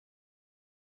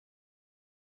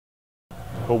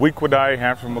Kawikwadai,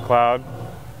 Hanford McLeod,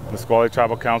 Nisqually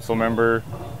Tribal Council member.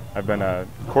 I've been a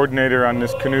coordinator on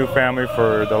this canoe family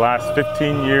for the last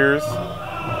 15 years.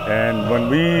 And when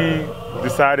we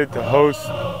decided to host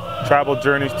Tribal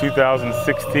Journeys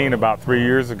 2016 about 3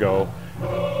 years ago,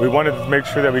 we wanted to make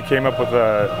sure that we came up with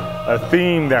a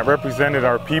theme that represented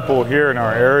our people here in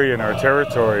our area, in our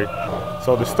territory.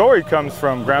 So the story comes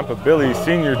from Grandpa Billy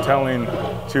Sr. telling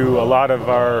to a lot of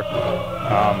our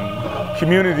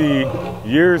community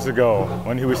years ago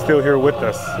when he was still here with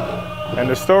us. And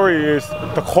the story is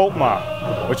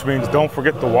Takolma, which means don't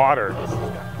forget the water.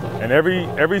 And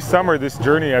every summer this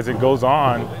journey, as it goes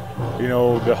on, you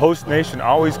know, the host nation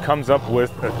always comes up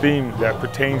with a theme that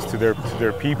pertains to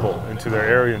their people and to their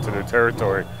area and to their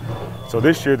territory. So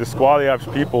this year the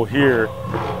Squaliaps people here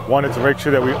wanted to make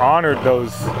sure that we honored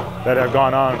those that have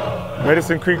gone on.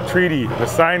 Medicine Creek Treaty, the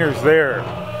signers there,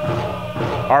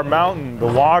 our mountain, the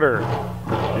water,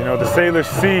 you know, the Salish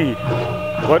Sea,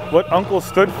 what Uncle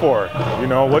stood for, you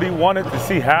know, what he wanted to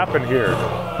see happen here.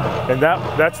 And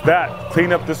that's that.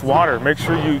 Clean up this water. Make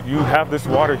sure you have this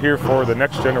water here for the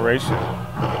next generation.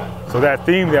 So that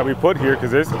theme that we put here,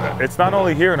 because it's not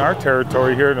only here in our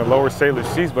territory, here in the lower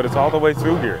Salish Seas, but it's all the way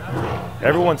through here.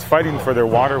 Everyone's fighting for their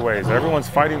waterways. Everyone's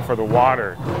fighting for the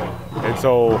water. And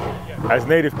so, as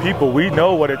Native people, we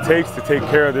know what it takes to take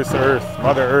care of this earth,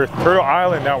 Mother Earth, Turtle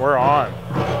Island that we're on.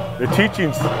 The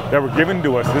teachings that were given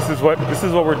to us, this is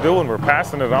what we're doing. We're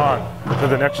passing it on to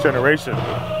the next generation.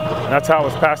 And that's how it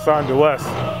was passed on to us.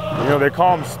 You know, they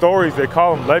call them stories, they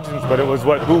call them legends, but it was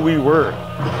who we were.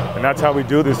 And that's how we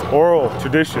do this oral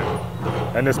tradition.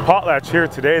 And this potlatch here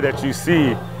today that you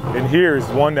see in here is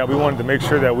one that we wanted to make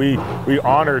sure that we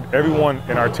honored everyone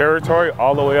in our territory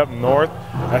all the way up north,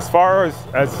 as far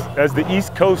as the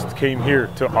East Coast came here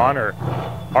to honor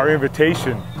our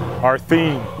invitation, our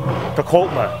theme,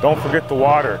 Takolma, don't forget the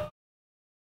water.